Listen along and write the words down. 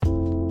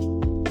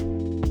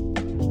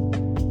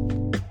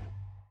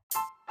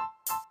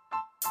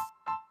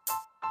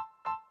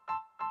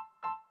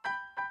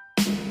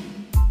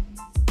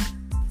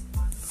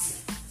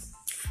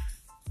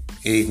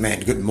Amen.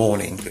 Good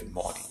morning. Good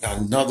morning.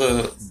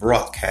 Another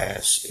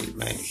broadcast.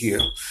 Amen. Here.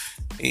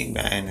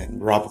 Amen.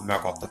 And Robert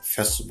MacArthur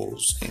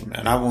Festivals.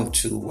 Amen. I want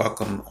to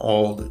welcome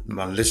all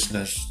my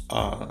listeners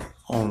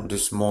on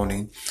this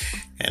morning.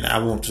 And I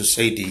want to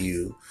say to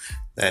you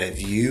that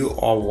if you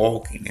are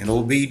walking in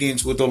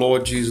obedience with the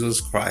Lord Jesus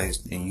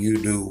Christ, then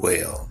you do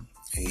well.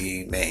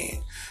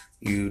 Amen.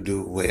 You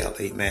do well.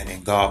 Amen.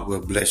 And God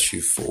will bless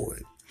you for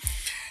it.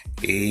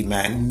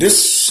 Amen.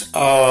 This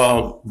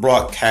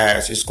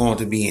broadcast is going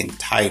to be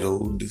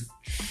entitled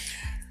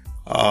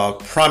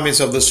Promise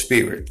of the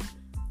Spirit.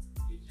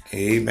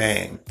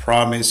 Amen.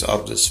 Promise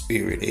of the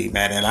Spirit.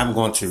 Amen. And I'm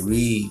going to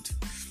read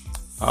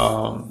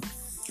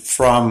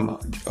from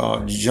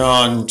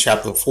John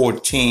chapter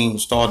 14,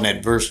 starting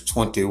at verse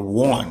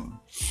 21.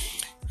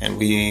 And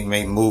we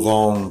may move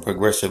on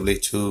progressively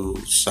to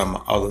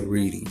some other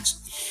readings.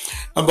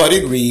 But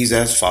it reads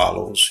as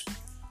follows.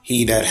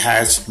 He that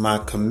has my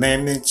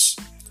commandments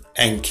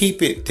and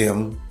keepeth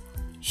them,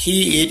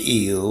 he it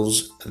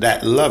is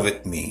that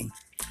loveth me.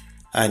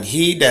 And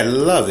he that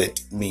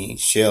loveth me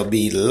shall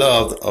be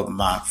loved of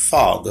my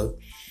Father,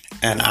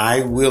 and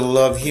I will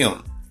love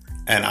him,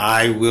 and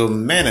I will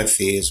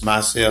manifest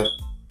myself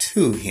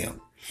to him.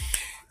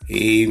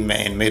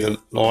 Amen. May the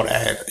Lord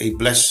add a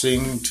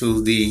blessing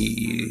to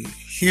the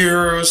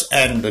hearers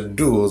and the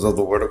doers of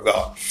the word of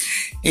God.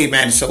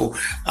 Amen. So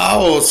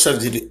our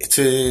subject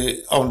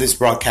on this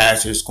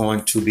broadcast is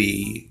going to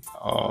be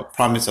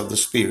promise of the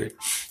Spirit.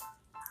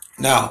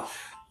 Now,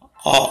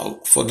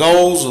 for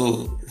those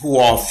who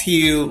are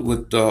filled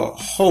with the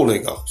Holy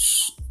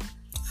Ghost,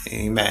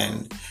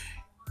 amen,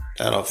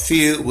 that are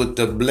filled with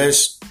the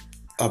blessed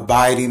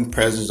abiding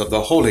presence of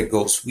the Holy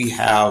Ghost, we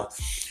have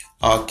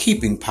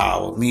keeping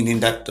power, meaning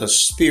that the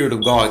Spirit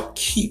of God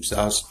keeps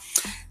us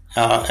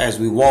as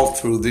we walk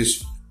through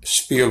this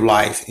sphere of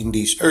life in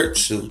these earth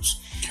suits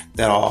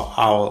that are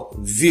our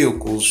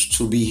vehicles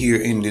to be here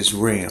in this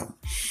realm.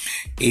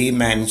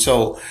 Amen.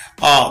 So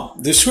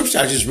the scripture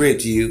I just read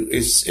to you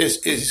is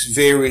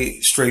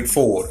very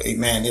straightforward.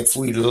 Amen. If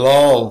we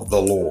love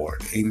the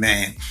Lord,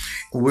 amen,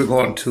 we're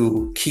going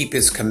to keep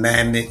his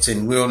commandments,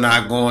 and we're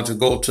not going to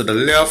go to the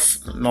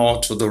left nor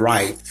to the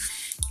right.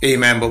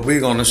 Amen. But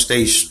we're going to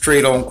stay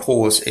straight on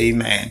course.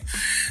 Amen.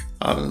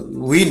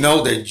 We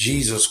know that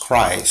Jesus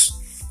Christ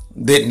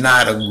did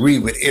not agree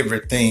with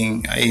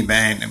everything.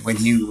 Amen. And when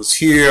he was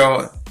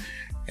here,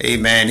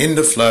 amen, in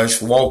the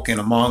flesh, walking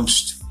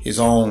amongst his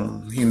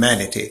own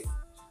humanity.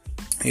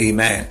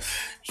 Amen.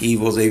 He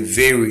was a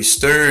very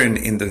stern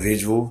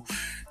individual.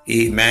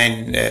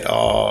 Amen.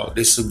 That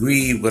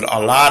disagreed with a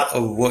lot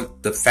of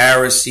what the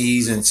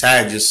Pharisees and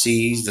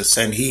Sadducees, the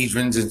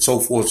Sanhedrins and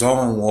so forth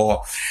on were,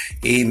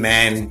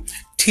 amen,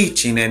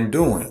 teaching and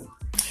doing.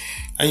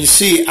 And you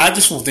see, I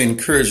just want to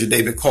encourage you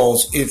today,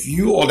 because if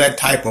you are that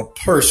type of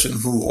person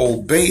who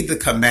obey the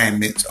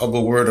commandments of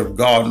the word of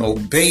God and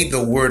obey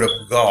the word of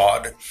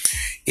God,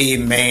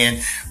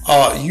 amen,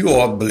 you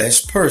are a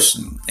blessed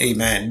person.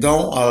 Amen.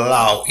 Don't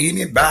allow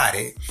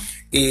anybody,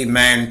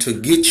 amen,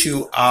 to get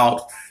you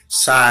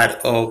outside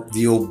of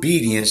the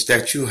obedience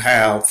that you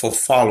have for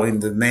following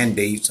the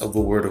mandates of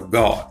the word of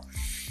God.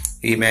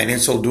 Amen. And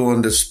so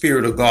doing, the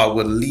Spirit of God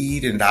will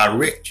lead and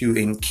direct you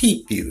and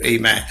keep you.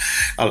 Amen.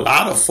 A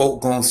lot of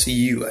folk gonna see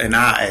you and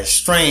I as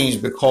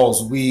strange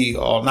because we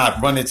are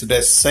not running to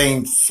that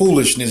same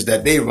foolishness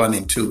that they run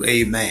into.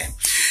 Amen.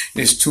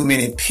 There's too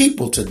many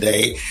people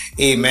today,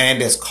 amen,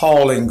 that's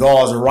calling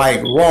God's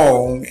right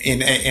wrong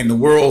and the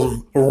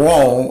world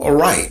wrong or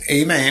right.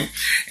 Amen.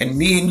 And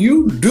me and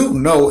you do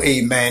know,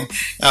 amen,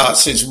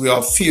 since we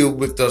are filled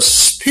with the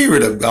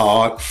Spirit of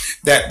God,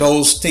 that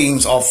those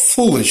things are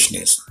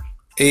foolishness.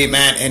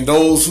 Amen. And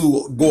those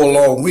who go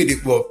along with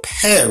it will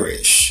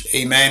perish.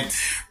 Amen.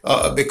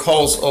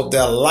 Because of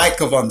their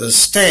lack of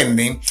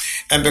understanding,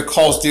 and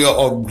because they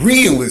are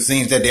agreeing with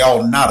things that they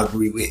ought not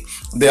agree with.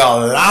 They're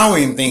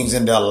allowing things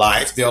in their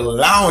life. They're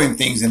allowing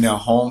things in their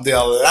home. They're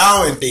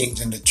allowing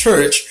things in the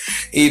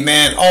church.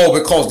 Amen. All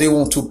because they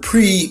want to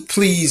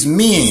please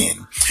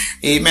men.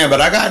 Amen.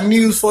 But I got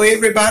news for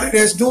everybody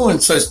that's doing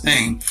such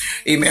thing.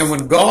 Amen.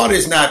 When God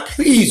is not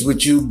pleased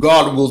with you,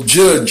 God will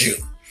judge you.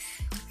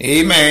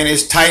 Amen.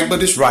 It's tight,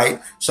 but it's right.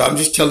 So I'm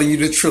just telling you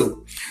the truth.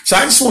 So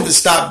I just want to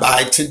stop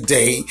by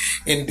today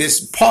in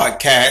this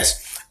podcast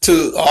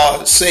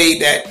to say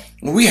that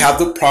we have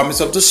the promise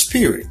of the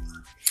Spirit.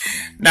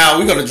 Now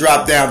we're going to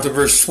drop down to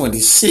verse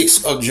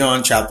 26 of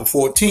John chapter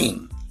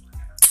 14.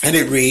 And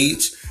it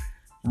reads,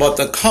 "But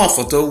the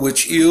Comforter,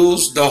 which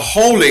is the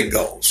Holy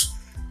Ghost,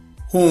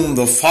 whom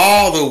the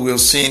Father will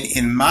send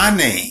in my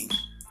name,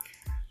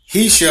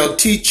 he shall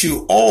teach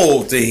you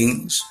all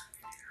things,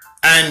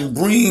 and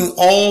bring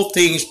all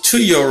things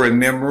to your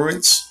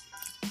remembrance,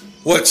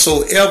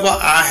 whatsoever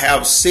I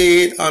have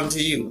said unto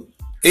you."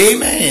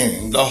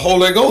 Amen. The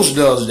Holy Ghost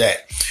does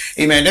that.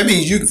 Amen. That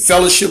means you can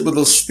fellowship with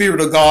the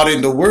Spirit of God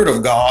and the Word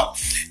of God.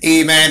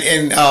 Amen.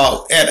 And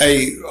at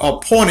a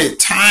appointed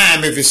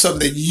time, if it's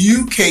something that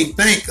you can't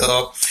think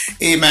of,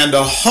 amen,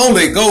 the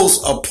Holy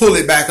Ghost will pull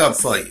it back up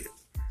for you.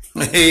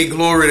 Hey,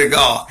 glory to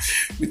God.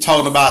 We're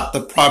talking about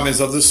the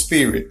promise of the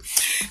Spirit.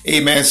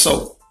 Amen.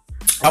 So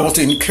I want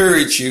to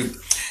encourage you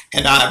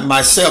and I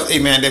myself,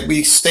 amen, that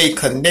we stay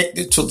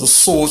connected to the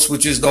source,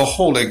 which is the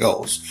Holy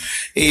Ghost.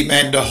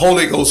 Amen. The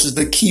Holy Ghost is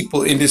the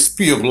keeper in this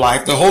sphere of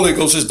life. The Holy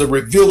Ghost is the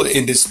revealer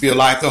in this sphere of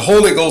life. The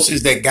Holy Ghost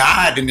is the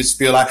guide in this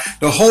sphere of life.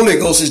 The Holy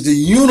Ghost is the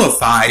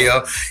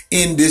unifier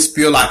in this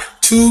sphere of life.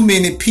 Too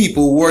many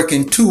people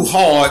working too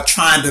hard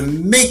trying to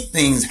make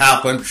things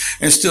happen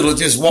instead of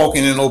just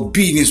walking in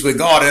obedience with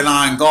God and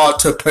allowing God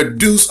to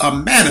produce or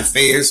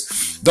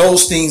manifest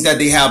those things that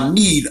they have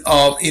need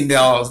of in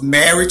their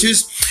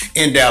marriages,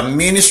 in their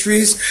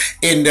ministries,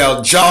 in their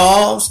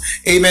jobs,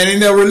 amen, in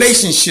their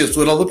relationships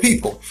with other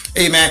people.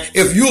 Amen.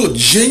 If you're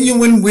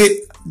genuine with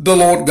the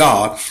Lord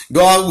God,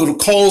 God will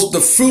cause the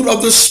fruit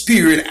of the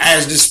Spirit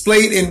as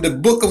displayed in the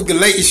book of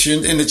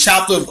Galatians, in the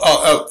chapter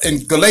of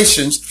in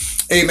Galatians,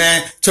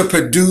 amen, to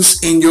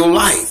produce in your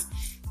life.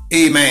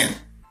 Amen.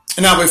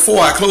 Now, before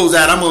I close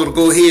out, I'm going to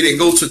go ahead and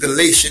go to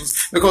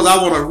Galatians because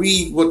I want to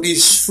read what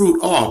these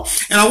fruit are.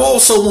 And I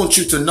also want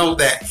you to know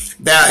that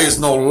there is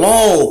no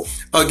law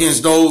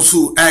against those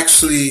who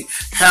actually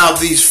have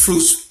these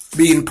fruits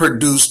being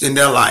produced in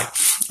their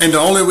life. And the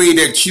only way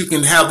that you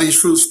can have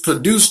these fruits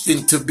produced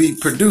and to be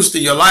produced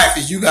in your life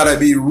is you got to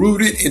be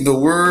rooted in the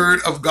Word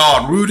of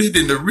God, rooted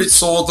in the rich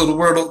soil of the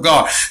Word of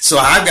God. So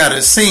I've got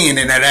a saying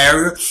in that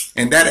area,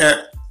 and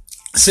that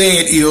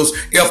saying is,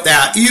 if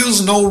there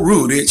is no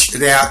rootage,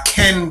 there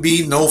can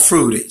be no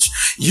fruitage.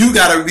 You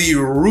got to be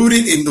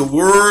rooted in the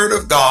Word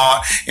of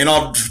God in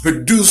order to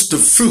produce the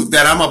fruit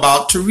that I'm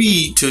about to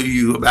read to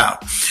you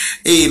about.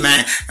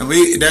 Amen.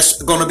 And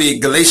that's going to be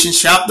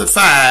Galatians chapter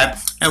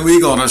 5, and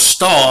we're going to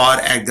start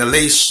at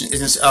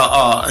Galatians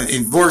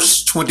in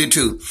verse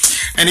 22.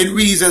 And it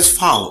reads as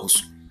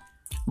follows: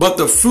 But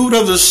the fruit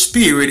of the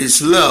Spirit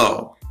is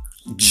love,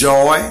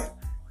 joy,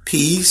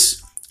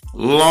 peace,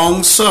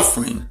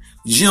 long-suffering,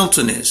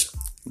 gentleness,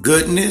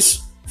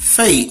 goodness,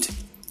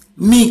 faith,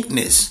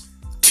 meekness,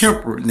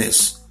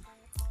 temperance.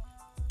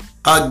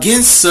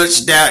 Against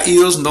such there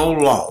is no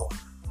law.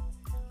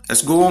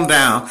 Let's go on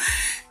down.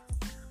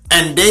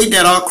 And they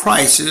that are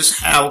Christ's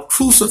have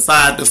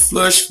crucified the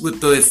flesh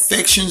with the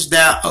affections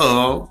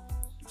thereof,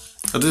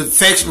 with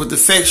the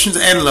affections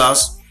and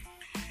lusts.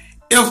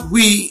 If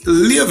we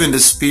live in the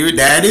Spirit,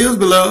 that is,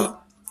 beloved,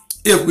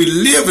 if we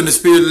live in the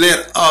Spirit,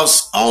 let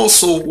us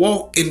also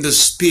walk in the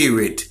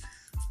Spirit.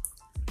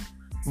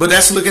 But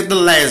let's look at the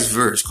last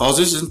verse, because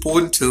this is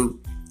important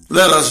too.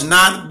 Let us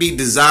not be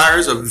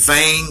desirous of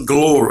vain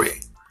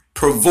glory,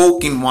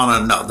 provoking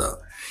one another,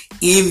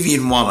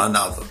 envying one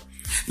another.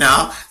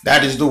 Now,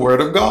 that is the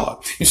Word of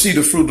God. You see,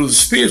 the fruit of the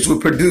Spirit will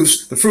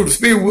produce, the fruit of the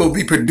Spirit will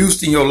be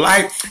produced in your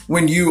life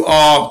when you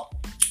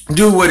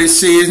do what it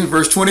says in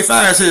verse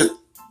 25. It says,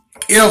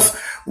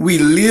 if we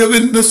live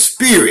in the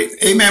Spirit,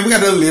 amen, we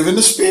got to live in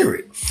the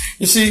Spirit.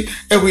 You see,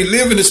 if we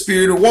live in the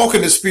Spirit or walk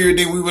in the Spirit,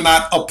 then we will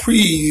not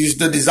appease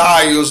the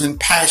desires and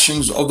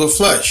passions of the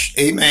flesh.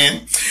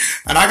 Amen.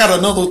 And I got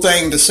another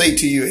thing to say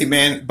to you,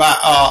 amen, by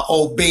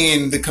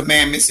obeying the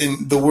commandments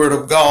in the Word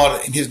of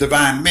God and His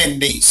divine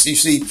mandates. You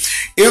see,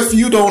 if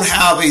you don't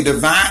have a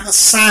divine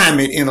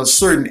assignment in a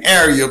certain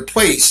area or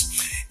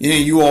place,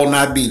 then you ought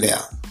not be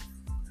there.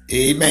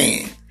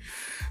 Amen.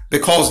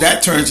 Because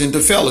that turns into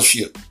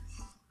fellowship.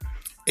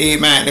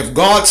 Amen. If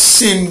God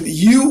sends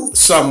you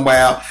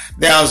somewhere,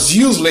 there's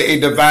usually a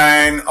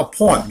divine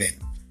appointment.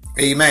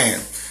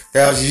 Amen.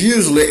 There's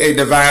usually a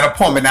divine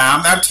appointment. Now,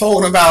 I'm not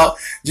talking about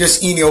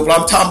just any open.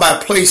 I'm talking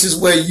about places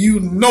where you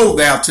know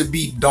there to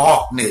be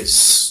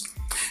darkness.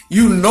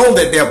 You know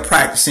that they're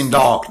practicing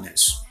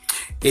darkness.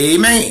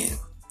 Amen.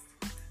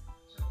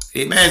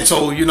 Amen.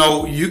 So,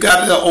 you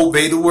got to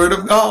obey the Word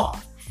of God.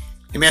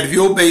 Amen. If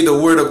you obey the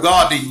Word of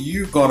God, then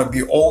you're going to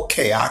be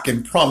okay. I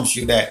can promise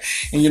you that.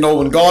 And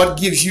when God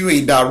gives you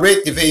a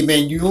directive,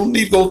 amen, you don't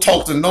need to go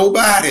talk to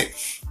nobody.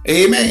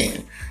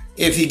 Amen.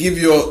 If He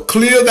gives you a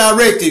clear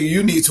directive,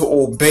 you need to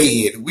obey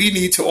it. We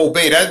need to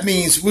obey. That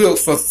means we're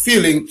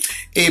fulfilling,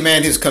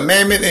 amen, His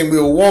commandment, and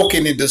we're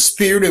walking in the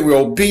Spirit, and we're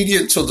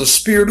obedient to the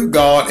Spirit of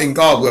God, and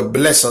God will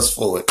bless us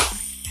for it.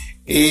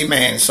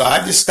 Amen. So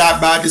I just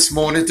stopped by this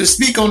morning to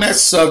speak on that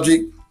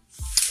subject.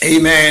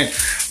 Amen.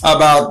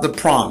 About the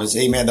promise.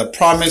 Amen. The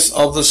promise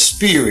of the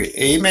Spirit.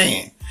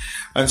 Amen.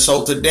 And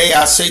so today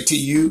I say to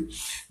you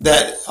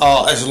that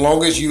as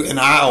long as you and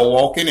I are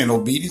walking in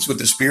obedience with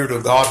the Spirit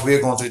of God, we're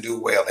going to do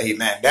well.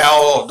 Amen. There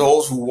are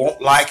those who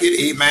won't like it.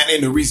 Amen.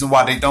 And the reason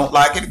why they don't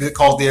like it is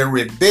because they're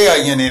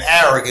rebellion and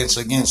arrogance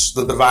against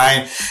the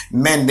divine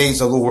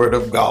mandates of the Word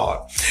of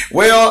God.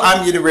 Well,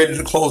 I'm getting ready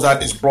to close out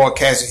this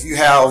broadcast. If you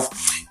have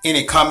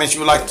any comments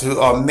you would like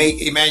to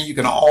make, amen, you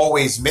can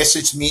always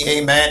message me,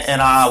 amen, and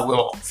I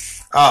will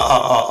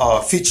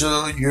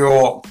feature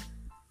your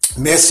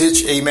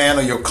message, amen,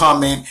 or your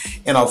comment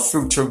in a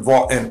future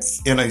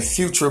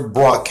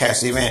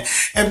broadcast, amen.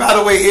 And by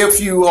the way, if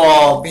you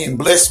are being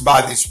blessed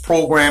by this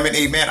programming,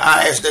 amen,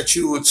 I ask that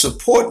you would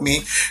support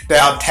me.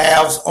 There are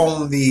tabs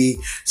on the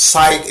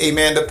site,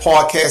 amen, the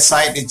podcast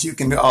site that you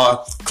can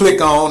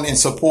click on and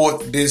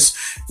support this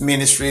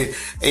ministry,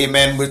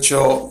 amen. With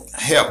your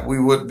help, we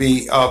would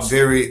be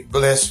very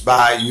blessed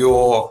by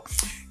your,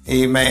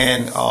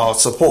 amen,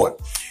 support.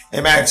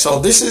 Amen. So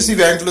this is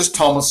Evangelist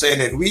Thomas saying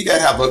that we that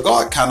have a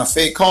God kind of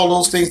faith call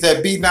those things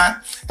that be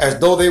not as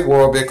though they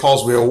were,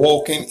 because we are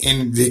walking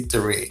in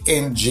victory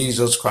in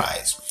Jesus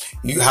Christ.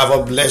 You have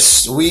a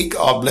blessed week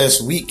or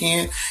blessed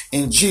weekend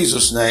in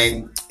Jesus'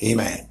 name.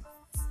 Amen.